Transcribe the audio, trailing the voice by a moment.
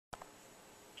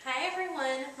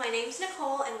name's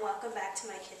Nicole and welcome back to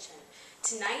my kitchen.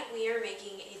 Tonight we are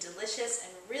making a delicious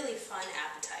and really fun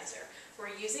appetizer.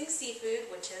 We're using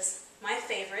seafood, which is my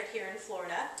favorite here in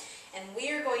Florida, and we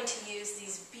are going to use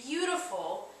these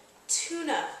beautiful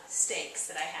tuna steaks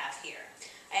that I have here.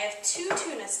 I have 2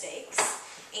 tuna steaks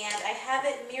and I have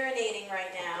it marinating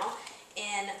right now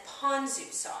in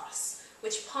ponzu sauce,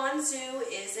 which ponzu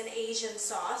is an Asian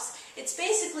sauce. It's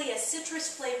basically a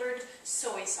citrus-flavored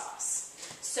soy sauce.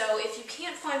 So if you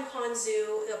can't find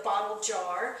ponzu, a bottle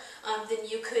jar, then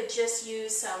you could just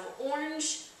use some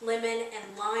orange, lemon,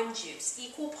 and lime juice,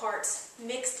 equal parts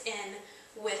mixed in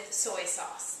with soy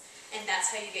sauce. And that's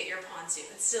how you get your ponzu.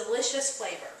 It's delicious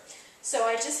flavor. So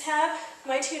I just have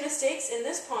my tuna steaks in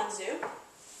this ponzu.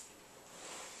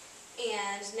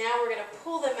 And now we're going to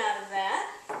pull them out of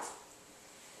that.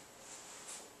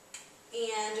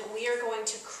 And we are going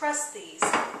to crust these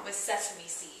with sesame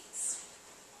seeds.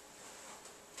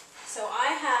 So I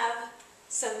have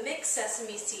some mixed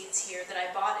sesame seeds here that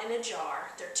I bought in a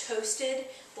jar. They're toasted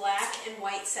black and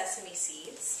white sesame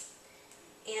seeds.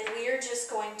 And we are just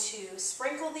going to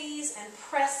sprinkle these and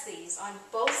press these on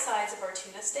both sides of our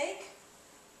tuna steak.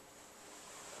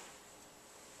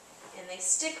 And they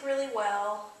stick really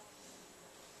well.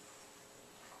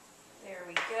 There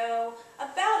we go.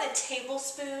 About a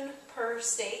tablespoon per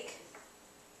steak.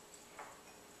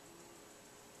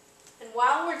 And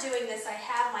while we're doing this, I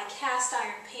have my cast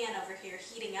iron pan over here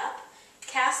heating up.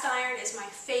 Cast iron is my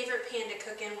favorite pan to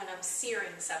cook in when I'm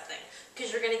searing something,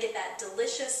 because you're going to get that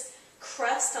delicious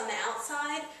crust on the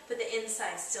outside, but the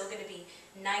inside's still going to be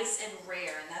nice and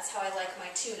rare, and that's how I like my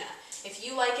tuna. If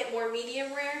you like it more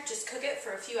medium rare, just cook it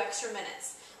for a few extra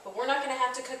minutes. But we're not going to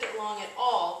have to cook it long at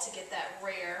all to get that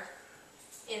rare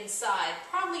inside.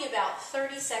 Probably about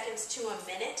 30 seconds to a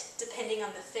minute, depending on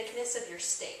the thickness of your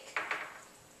steak.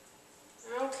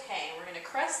 Okay, we're going to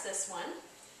crust this one.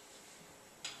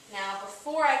 Now,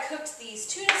 before I cooked these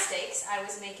tuna steaks, I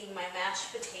was making my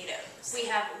mashed potatoes. We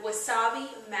have wasabi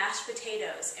mashed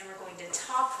potatoes, and we're going to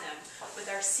top them with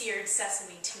our seared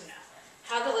sesame tuna.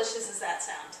 How delicious does that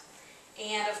sound?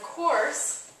 And of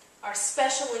course, our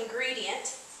special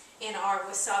ingredient in our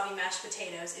wasabi mashed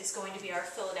potatoes is going to be our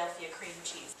Philadelphia cream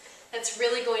cheese. That's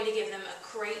really going to give them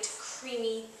a great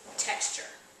creamy texture.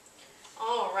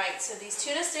 Alright, so these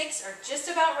tuna steaks are just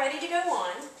about ready to go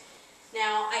on.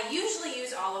 Now, I usually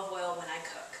use olive oil when I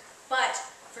cook, but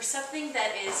for something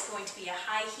that is going to be a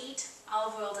high heat,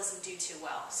 olive oil doesn't do too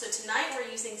well. So tonight we're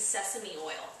using sesame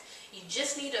oil. You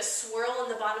just need a swirl in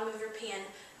the bottom of your pan,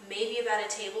 maybe about a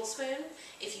tablespoon.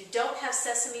 If you don't have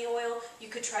sesame oil, you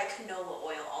could try canola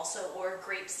oil also, or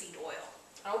grapeseed oil.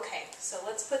 Okay, so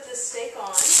let's put this steak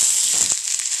on.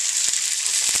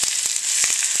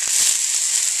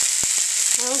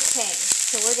 Okay,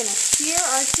 so we're going to sear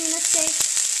our tuna steak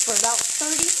for about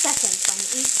 30 seconds on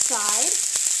each side,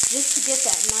 just to get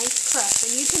that nice crust.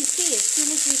 And you can see, as soon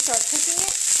as we start cooking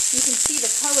it, you can see the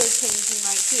color changing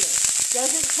right here.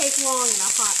 Doesn't take long in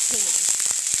a hot pan.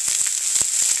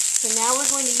 So now we're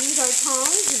going to use our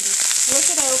tongs and just flip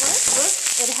it over. Look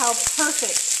at how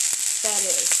perfect that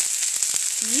is.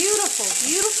 Beautiful,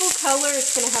 beautiful color.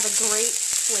 It's going to have a great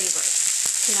flavor.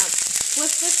 So now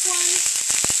flip this one.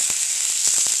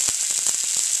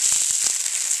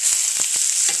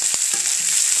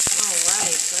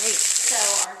 Great.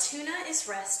 So our tuna is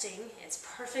resting. It's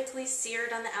perfectly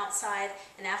seared on the outside,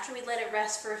 and after we let it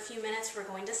rest for a few minutes, we're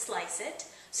going to slice it.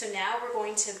 So now we're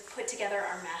going to put together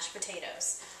our mashed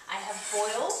potatoes. I have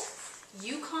boiled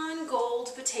Yukon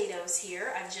Gold potatoes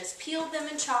here. I've just peeled them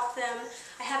and chopped them.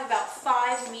 I have about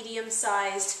 5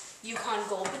 medium-sized Yukon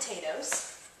Gold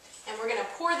potatoes. And we're going to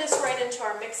pour this right into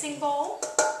our mixing bowl.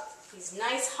 These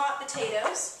nice hot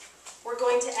potatoes. We're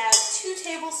going to add 2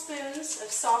 tablespoons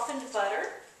of softened butter.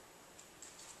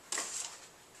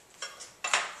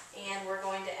 And we're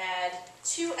going to add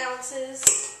 2 ounces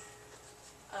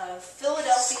of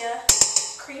Philadelphia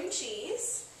cream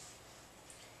cheese.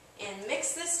 And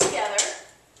mix this together.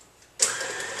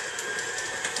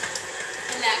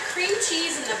 And that cream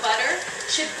cheese and the butter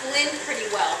should blend pretty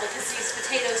well because these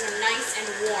potatoes are nice and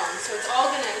warm. So it's all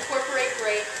going to incorporate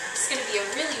great. It's going to be a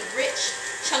really rich,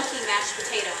 chunky mashed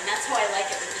potato, and that's how I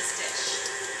like it with this dish.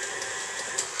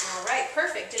 Alright,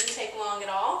 perfect. Didn't take long at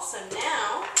all. So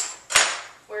now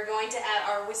we're going to add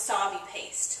our wasabi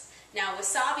paste. Now,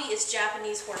 wasabi is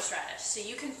Japanese horseradish, so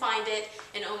you can find it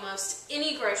in almost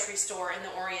any grocery store in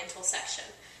the Oriental section.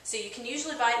 So you can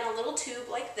usually buy it in a little tube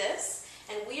like this,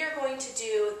 and we are going to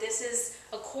do, this is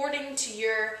according to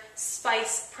your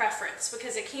spice preference,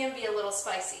 because it can be a little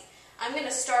spicy. I'm going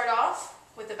to start off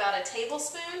with about a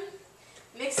tablespoon,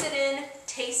 mix it in,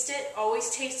 taste it, always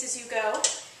taste as you go,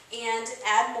 and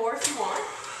add more if you want.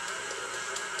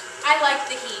 I like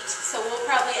the heat, so we'll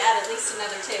probably add at least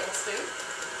another tablespoon.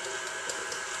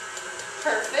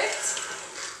 Perfect.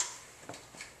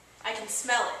 I can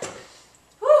smell it.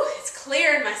 Whew, it's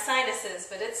cleared my sinuses,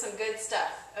 but it's some good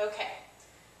stuff. Okay,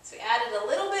 so we added a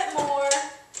little bit more.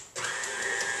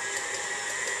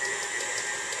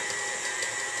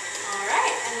 All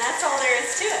right, and that's all there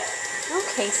is to it.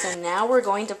 Okay, so now we're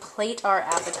going to plate our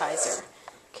appetizer.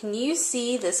 Can you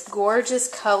see this gorgeous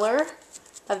color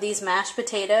of these mashed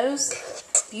potatoes?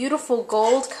 Beautiful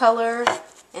gold color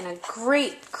and a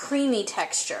great creamy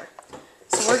texture.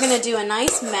 So we're going to do a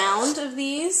nice mound of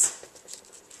these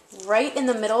right in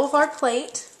the middle of our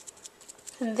plate,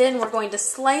 and then we're going to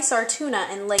slice our tuna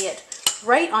and lay it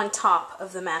right on top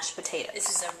of the mashed potatoes. This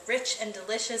is a rich and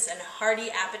delicious and hearty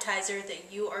appetizer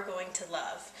that you are going to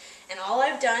love. And all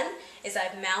I've done is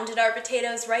I've mounded our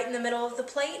potatoes right in the middle of the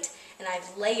plate, and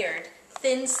I've layered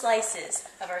thin slices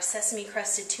of our sesame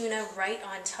crusted tuna right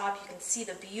on top. You can see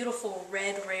the beautiful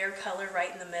red rare color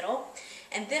right in the middle.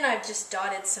 And then I've just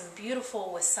dotted some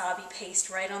beautiful wasabi paste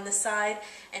right on the side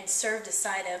and served a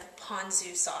side of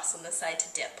ponzu sauce on the side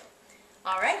to dip.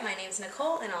 Alright, my name's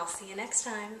Nicole, and I'll see you next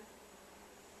time.